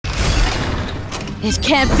It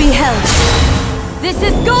can't be helped. This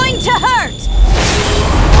is going to hurt!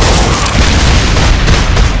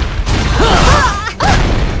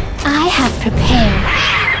 I have prepared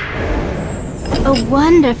a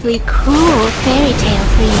wonderfully cruel fairy tale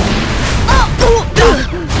for you.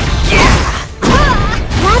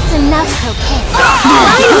 That's enough cocaine.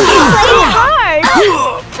 Play hard!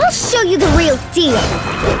 I'll show you the real deal.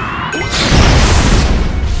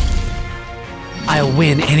 I'll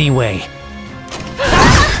win anyway.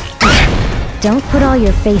 Don't put all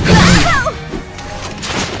your faith in me.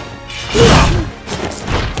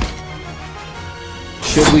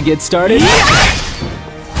 Should we get started?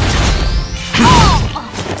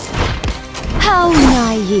 How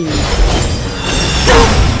naive.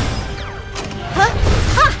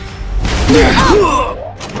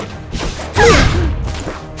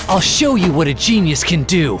 I'll show you what a genius can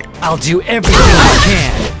do. I'll do everything I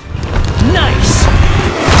can. Nice!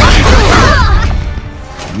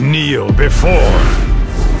 Kneel before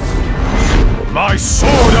my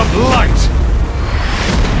sword of light!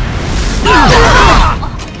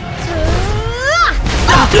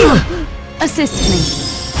 Assist me.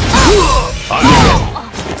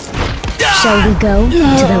 Shall we go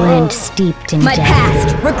to the land steeped in My death?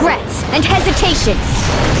 past, regrets, and hesitation.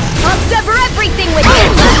 I'll sever everything with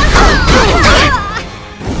it!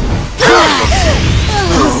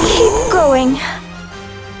 Keep going.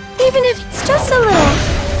 Even if it's just a little.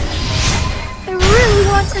 I really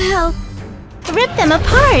want to help. Rip them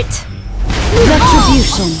apart.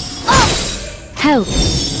 Retribution. Help.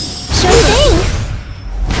 Sure thing.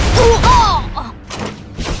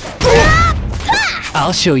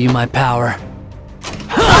 I'll show you my power.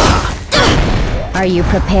 Are you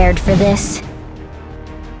prepared for this?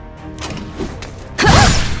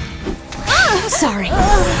 Sorry.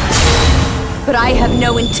 But I have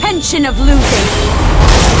no intention of losing.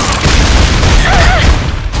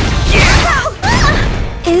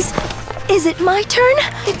 Is it my turn?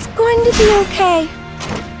 It's going to be okay.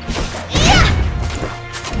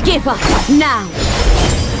 Give up, now!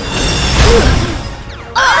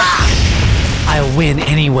 I'll win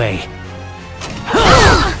anyway.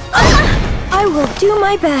 I will do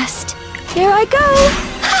my best. Here I go.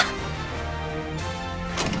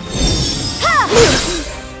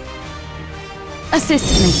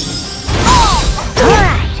 Assist me.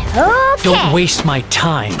 Alright, okay. Don't waste my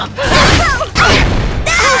time. I'll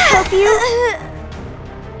help you.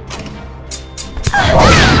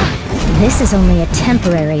 This is only a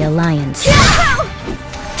temporary alliance.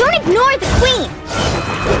 Don't ignore the queen!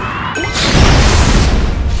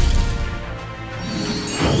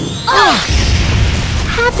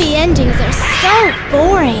 Happy endings are so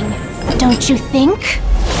boring, don't you think?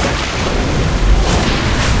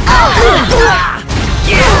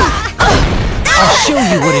 I'll show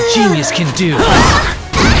you what a genius can do.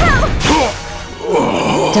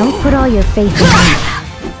 Don't put all your faith in me.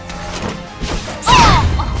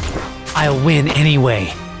 I'll win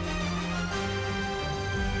anyway.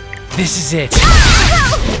 This is it.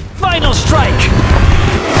 Final strike!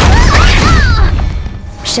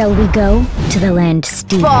 Shall we go to the land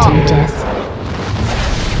steeped in death?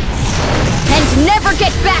 And never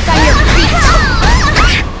get back on your feet!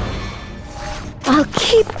 I'll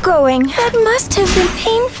keep going. That must have been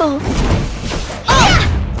painful.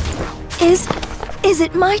 Is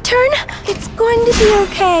it my turn? It's going to be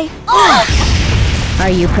okay. Are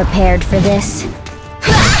you prepared for this?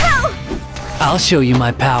 I'll show you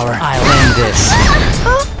my power. I'll end this.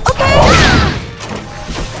 Okay.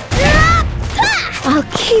 I'll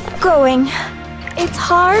keep going. It's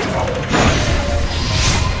hard,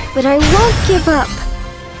 but I won't give up.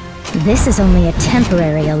 This is only a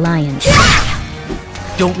temporary alliance.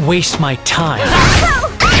 Don't waste my time.